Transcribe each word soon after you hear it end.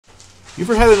You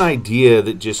ever had an idea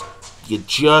that you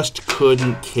just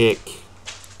couldn't kick?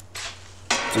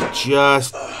 It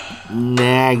just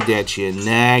nagged at you.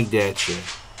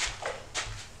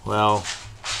 Well,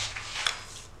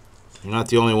 you're not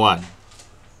the only one.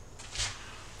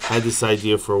 Had this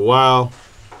idea for a while.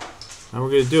 Now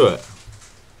we're going to do it.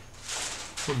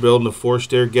 We're building a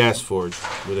forced air gas forge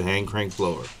with a hand crank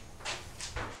blower.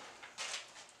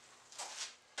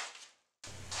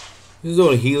 This is an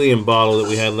old helium bottle that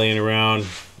we had laying around.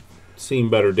 Seen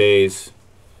better days.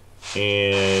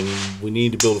 And we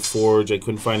need to build a forge. I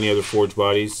couldn't find any other forge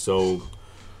bodies, so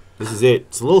this is it.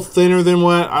 It's a little thinner than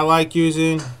what I like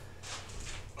using.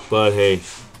 But hey,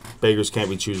 beggars can't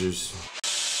be choosers.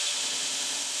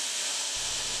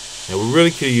 Now we really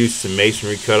could have used some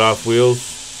masonry cutoff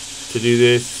wheels to do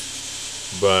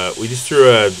this, but we just threw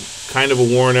a kind of a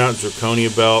worn out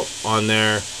zirconia belt on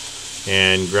there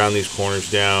and ground these corners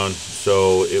down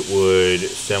so it would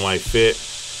semi-fit.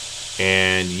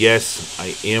 And yes,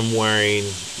 I am wearing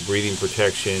breathing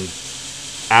protection.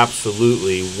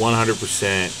 Absolutely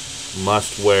 100%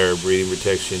 must wear breathing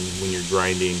protection when you're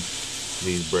grinding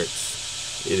these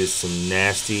bricks. It is some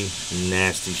nasty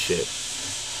shit.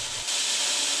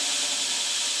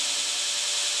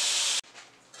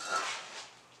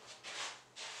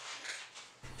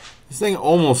 This thing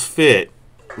almost fit.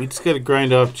 We just got to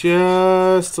grind off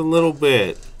just a little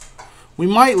bit. We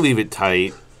might leave it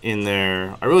tight in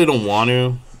there. I really don't want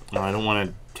to. I don't want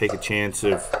to take a chance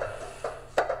of,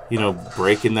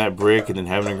 breaking that brick and then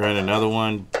having to grind another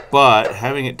one. But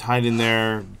having it tight in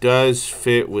there does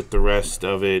fit with the rest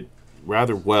of it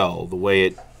rather well, the way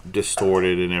it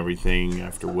distorted and everything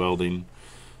after welding.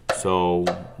 So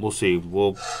we'll see.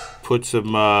 We'll put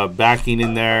some backing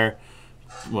in there,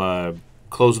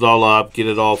 close it all up, get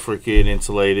it all freaking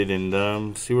insulated,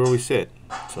 and see where we sit.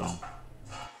 So.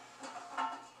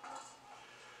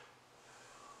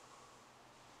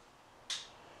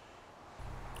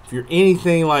 If you're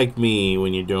anything like me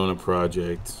when you're doing a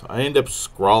project, I end up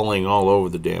scrawling all over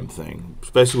the damn thing,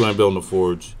 especially when I'm building a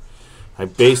forge. I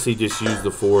basically just use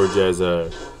the forge as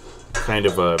a kind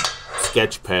of a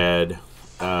sketch pad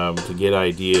to get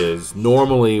ideas.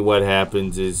 Normally what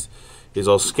happens is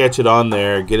I'll sketch it on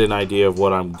there, get an idea of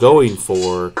what I'm going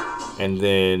for, and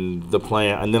then the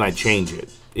plan, and then I change it.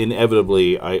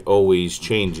 Inevitably, I always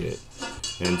change it.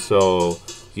 And so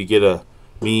you get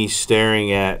me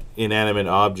staring at inanimate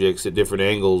objects at different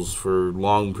angles for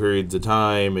long periods of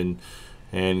time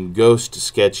and ghost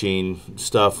sketching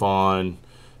stuff on.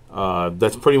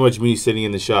 That's pretty much me sitting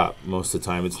in the shop most of the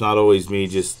time. It's not always me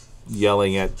just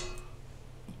yelling at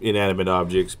inanimate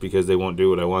objects because they won't do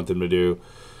what I want them to do.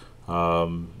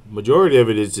 Majority of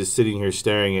it is just sitting here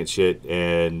staring at shit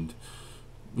and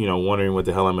wondering what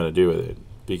the hell I'm going to do with it,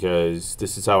 because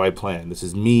this is how I plan. This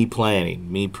is me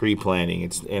planning, me pre-planning.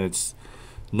 It's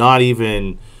not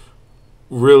even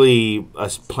really a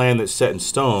plan that's set in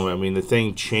stone. I mean, the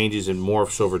thing changes and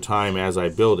morphs over time as I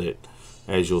build it,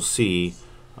 as you'll see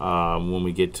when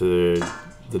we get to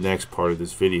the next part of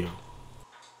this video.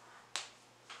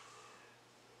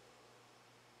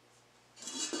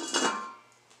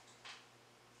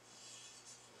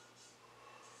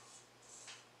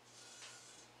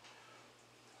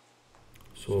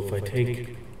 So if I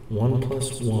take 1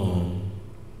 plus 1,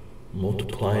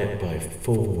 multiply it by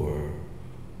 4,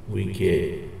 we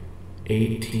get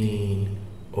 18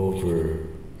 over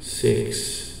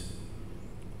 6.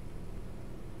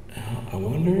 I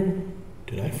wonder,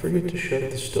 did I forget to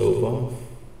shut the stove off?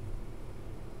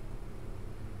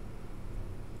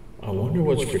 I wonder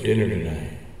what's for dinner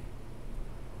tonight.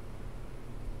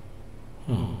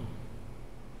 Huh.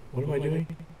 What am I doing?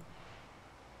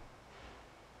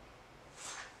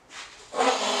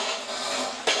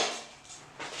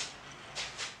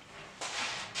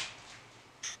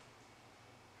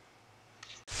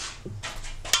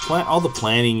 All the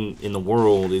planning in the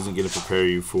world isn't going to prepare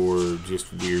you for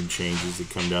just weird changes that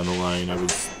come down the line. I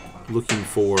was looking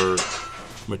for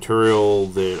material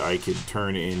that I could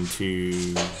turn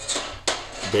into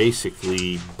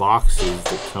basically boxes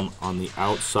that come on the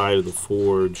outside of the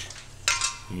forge.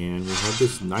 And we have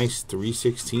this nice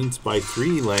 3/16 by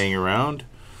 3 laying around.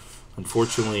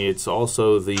 Unfortunately, it's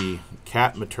also the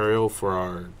cap material for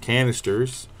our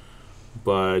canisters.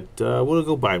 But we'll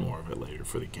go buy more of it later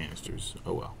for the canisters.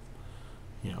 Oh well.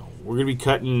 We're going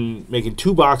to be making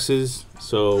 2 boxes.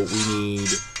 So we need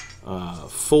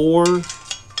 4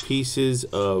 pieces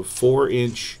of 4"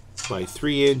 by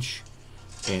 3"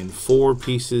 and 4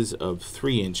 pieces of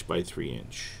 3" by 3".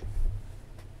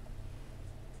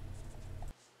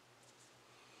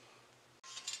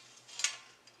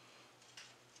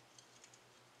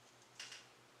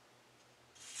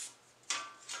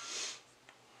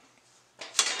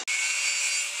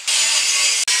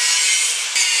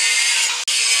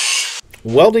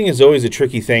 Welding is always a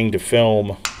tricky thing to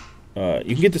film.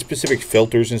 You can get the specific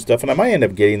filters and stuff, and I might end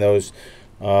up getting those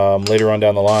later on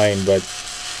down the line, but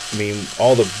I mean,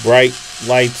 all the bright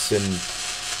lights and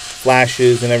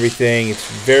flashes and everything, it's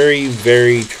very,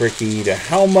 very tricky to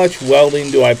how much welding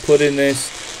do I put in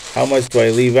this, how much do I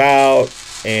leave out,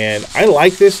 and I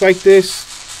like this,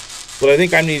 but I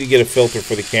think I need to get a filter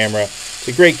for the camera. It's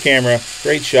a great camera,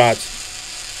 great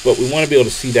shots, but we want to be able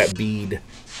to see that bead.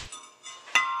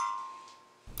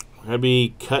 I'm going to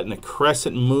be cutting a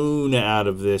crescent moon out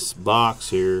of this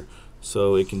box here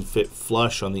so it can fit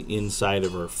flush on the inside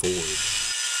of our forge.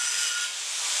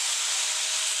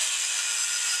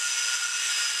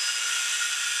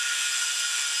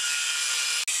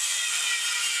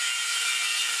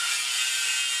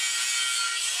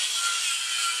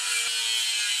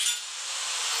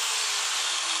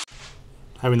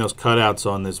 Having those cutouts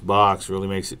on this box really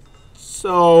makes it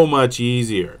so much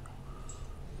easier.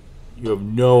 You have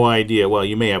no idea, well,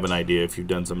 you may have an idea if you've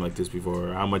done something like this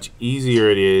before, how much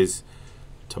easier it is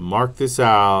to mark this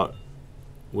out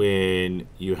when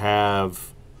you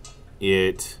have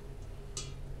it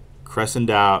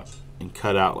crescent out and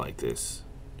cut out like this.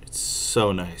 It's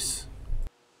so nice.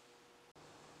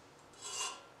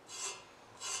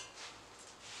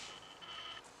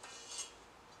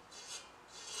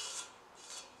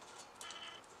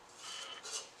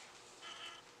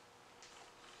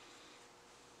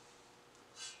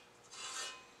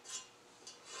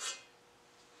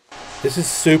 This is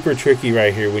super tricky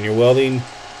right here when you're welding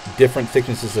different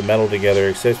thicknesses of metal together,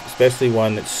 especially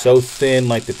one that's so thin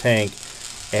like the tank,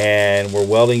 and we're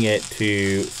welding it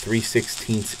to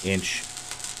 3/16 inch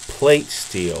plate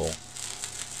steel.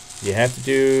 You have to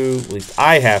do, at least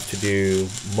I have to do,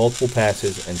 multiple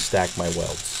passes and stack my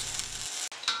welds.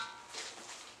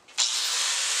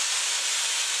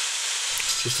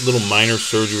 Just a little minor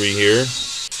surgery here.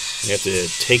 You have to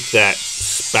take that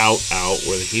spout out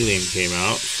where the helium came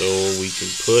out so we can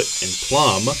put and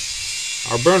plumb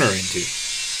our burner into.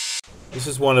 This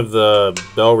is one of the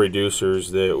bell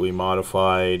reducers that we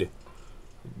modified.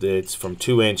 It's from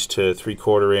 2" to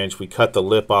 3/4 inch. We cut the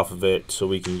lip off of it so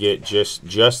we can get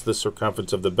just the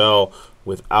circumference of the bell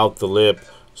without the lip,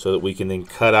 so that we can then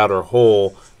cut out our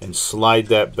hole and slide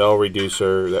that bell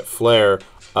reducer, that flare,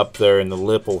 up there, and the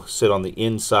lip will sit on the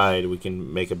inside. We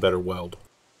can make a better weld.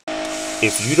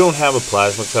 If you don't have a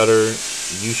plasma cutter,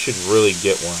 you should really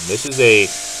get one. This is a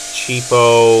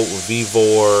cheapo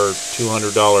Vevor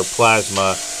 $200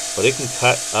 plasma, but it can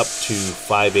cut up to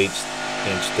 5/8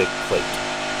 inch thick plate.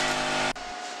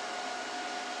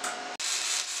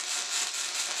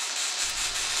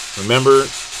 Remember,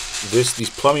 these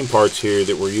plumbing parts here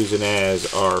that we're using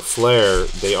as our flare,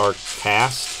 they are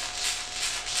cast.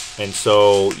 And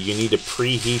so you need to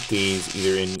preheat these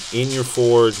either in your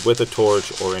forge with a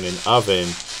torch or in an oven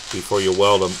before you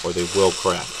weld them, or they will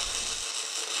crack.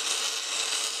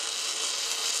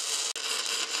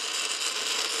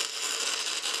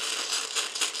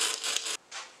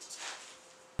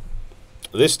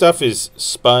 This stuff is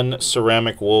spun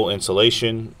ceramic wool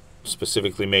insulation,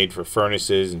 specifically made for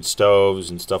furnaces and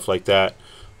stoves and stuff like that,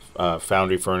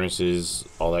 foundry furnaces,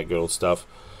 all that good old stuff.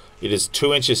 It is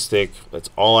 2 inches thick.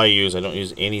 That's all I use. I don't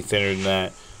use any thinner than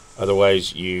that.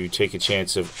 Otherwise, you take a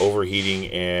chance of overheating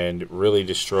and really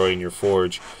destroying your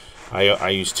forge. I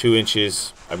use 2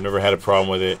 inches. I've never had a problem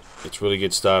with it. It's really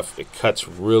good stuff. It cuts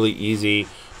really easy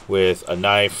with a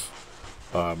knife,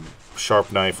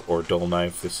 sharp knife or dull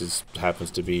knife. This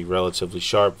happens to be relatively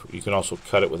sharp. You can also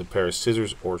cut it with a pair of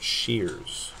scissors or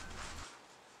shears.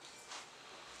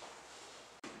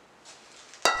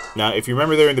 Now, if you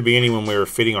remember there in the beginning when we were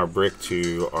fitting our brick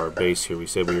to our base here, we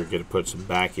said we were going to put some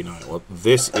backing on it. Well,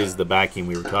 this is the backing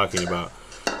we were talking about.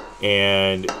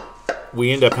 And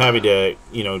we end up having to,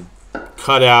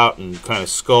 cut out and kind of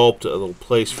sculpt a little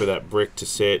place for that brick to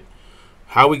sit.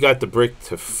 How we got the brick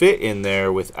to fit in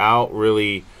there without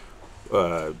really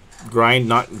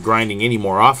not grinding any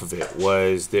more off of it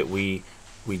was that we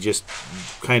just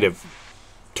kind of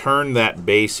turned that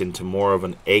base into more of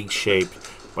an egg shape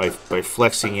by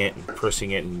flexing it and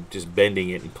pressing it and just bending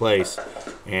it in place.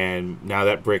 And now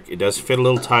that brick, it does fit a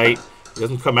little tight. It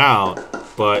doesn't come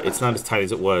out, but it's not as tight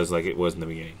as it was like it was in the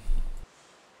beginning.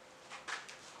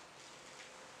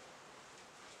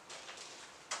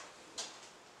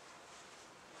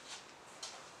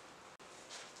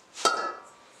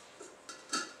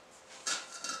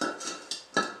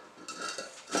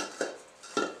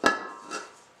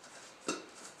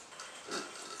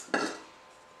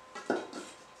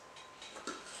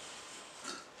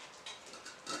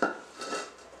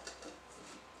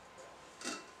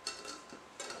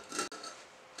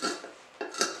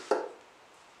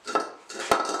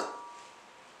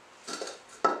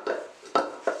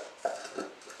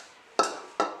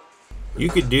 You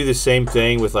could do the same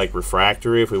thing with like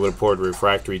refractory, if we would have poured a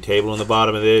refractory table in the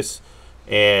bottom of this,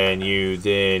 and you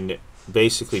then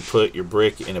basically put your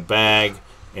brick in a bag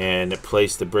and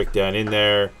place the brick down in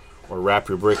there, or wrap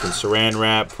your brick in saran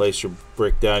wrap, place your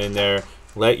brick down in there,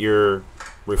 let your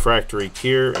refractory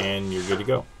cure, and you're good to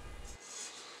go.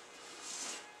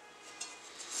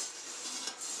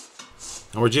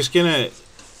 And we're just gonna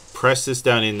press this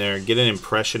down in there, get an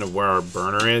impression of where our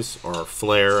burner is, or our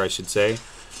flare I should say,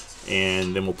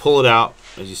 and then we'll pull it out.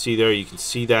 As you see there, you can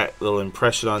see that little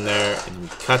impression on there, and then we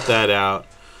cut that out.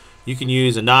 You can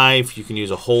use a knife, you can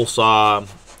use a hole saw.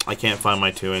 I can't find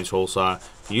my 2-inch hole saw.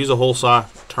 If you use a hole saw,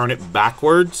 turn it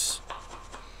backwards,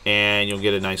 and you'll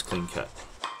get a nice clean cut.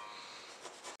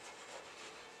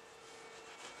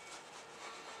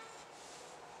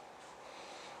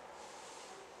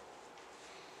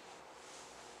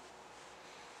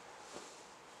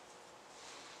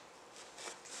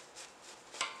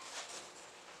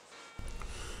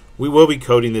 We will be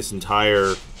coating this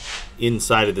entire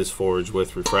inside of this forge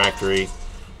with refractory,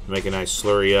 make a nice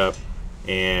slurry up,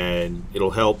 and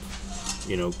it'll help,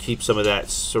 you know, keep some of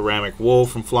that ceramic wool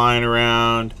from flying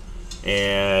around,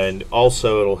 and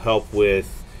also it'll help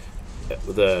with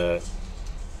the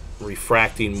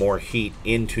refracting more heat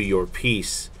into your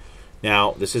piece.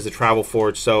 Now, this is a travel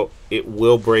forge, so it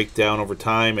will break down over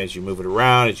time as you move it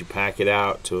around, as you pack it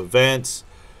out to events.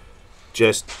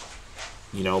 Just,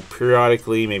 you know,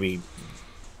 periodically, maybe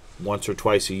once or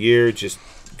twice a year, just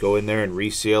go in there and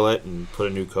reseal it and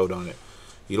put a new coat on it.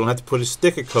 You don't have to put a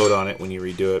stick of coat on it when you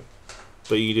redo it,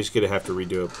 but you just gonna have to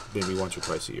redo it maybe once or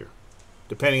twice a year,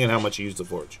 depending on how much you use the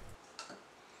forge.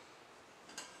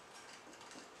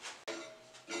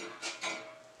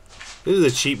 This is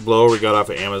a cheap blower we got off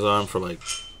of Amazon for like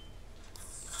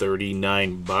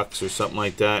 39 bucks or something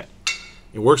like that.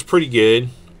 It works pretty good.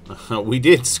 We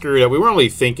did screw it up. We weren't really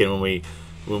thinking when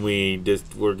we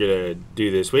just were gonna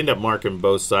do this. We ended up marking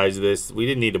both sides of this. We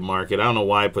didn't need to mark it. I don't know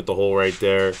why I put the hole right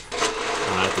there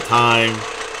at the time.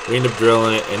 We ended up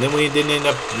drilling it, and then we didn't end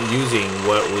up using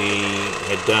what we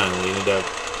had done. We ended up,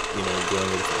 you know, doing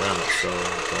it around it. So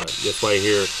that's why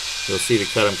here you'll see the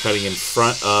cut I'm cutting in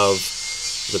front of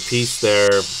the piece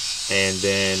there, and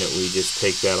then we just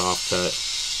take that off cut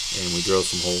and we drill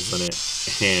some holes in it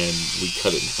and we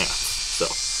cut it in half. So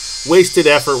wasted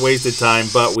effort, wasted time,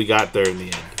 but we got there in the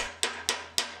end.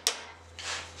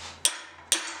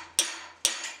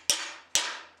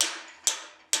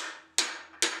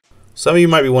 Some of you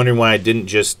might be wondering why I didn't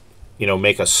just, you know,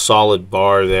 make a solid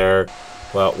bar there.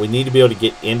 Well, we need to be able to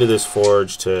get into this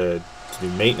forge to do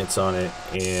maintenance on it,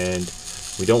 and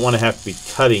we don't want to have to be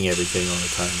cutting everything all the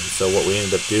time. And so what we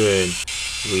ended up doing,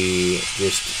 we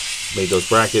just made those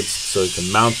brackets so it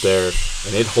can mount there,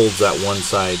 and it holds that one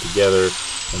side together.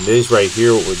 And this right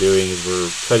here, what we're doing is we're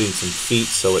cutting some feet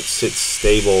so it sits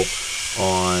stable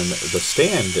on the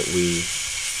stand that we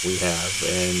have.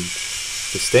 And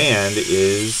the stand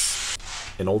is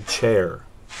an old chair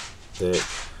that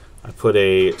I put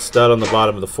a stud on the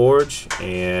bottom of the forge,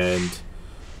 and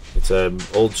it's an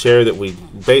old chair that we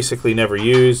basically never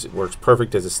use. It works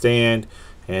perfect as a stand,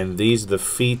 and these are the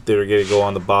feet that are going to go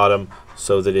on the bottom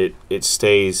so that it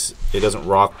stays, it doesn't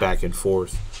rock back and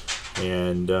forth.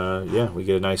 And yeah, we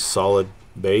get a nice solid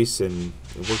base, and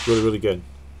it worked really, really good.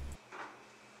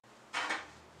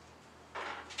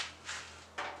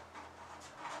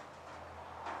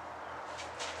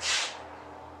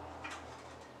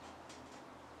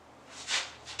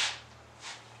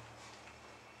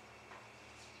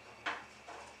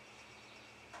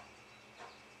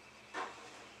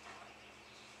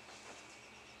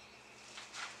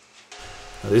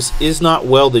 Now, this is not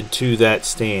welded to that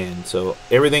stand, so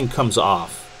everything comes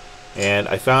off. And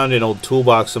I found an old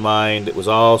toolbox of mine that was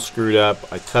all screwed up.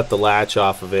 I cut the latch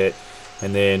off of it,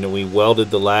 and then we welded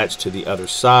the latch to the other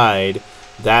side.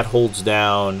 That holds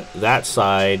down that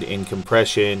side in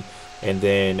compression, and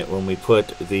then when we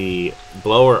put the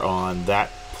blower on,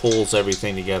 that pulls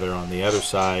everything together on the other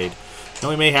side. Now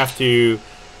we may have to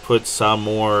put some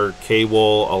more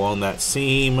cable along that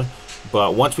seam,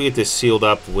 but once we get this sealed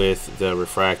up with the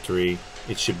refractory,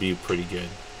 it should be pretty good.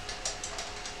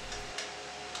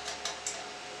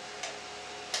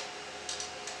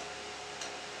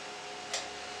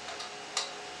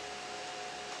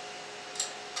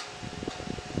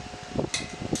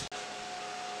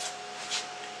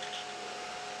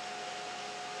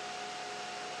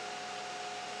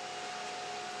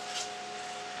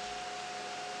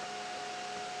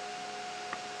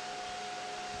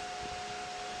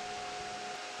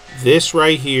 This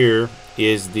right here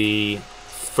is the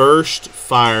first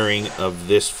firing of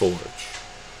this forge.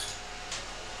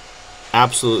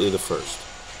 Absolutely the first.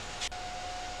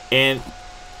 And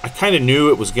I kind of knew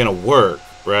it was going to work,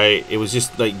 right? It was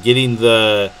just like getting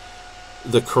the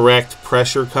correct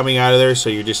pressure coming out of there, so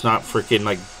you're just not freaking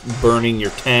like burning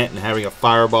your tent and having a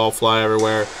fireball fly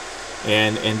everywhere,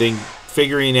 and then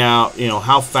figuring out, you know,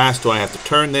 how fast do I have to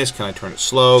turn this? Can I turn it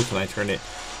slow? Can I turn it,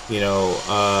 do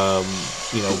I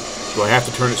have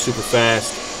to turn it super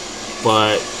fast?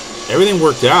 But everything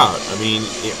worked out. I mean,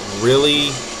 it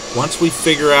really, once we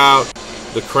figure out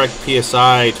the correct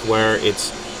PSI to where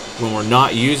it's, when we're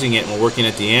not using it and we're working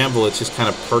at the anvil, it's just kind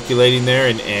of percolating there,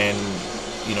 and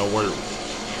you know, we're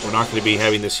not going to be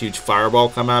having this huge fireball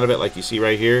come out of it like you see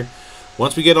right here.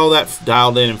 Once we get all that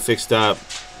dialed in and fixed up,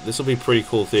 this will be a pretty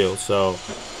cool deal. So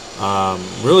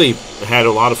really had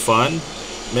a lot of fun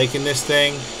making this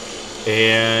thing,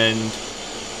 and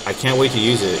I can't wait to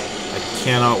use it. I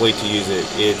cannot wait to use it.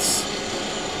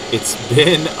 It's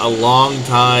been a long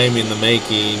time in the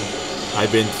making.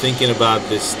 I've been thinking about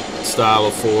this style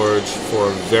of forge for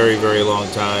a very, very long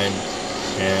time,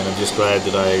 and I'm just glad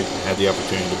that I had the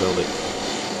opportunity to build it.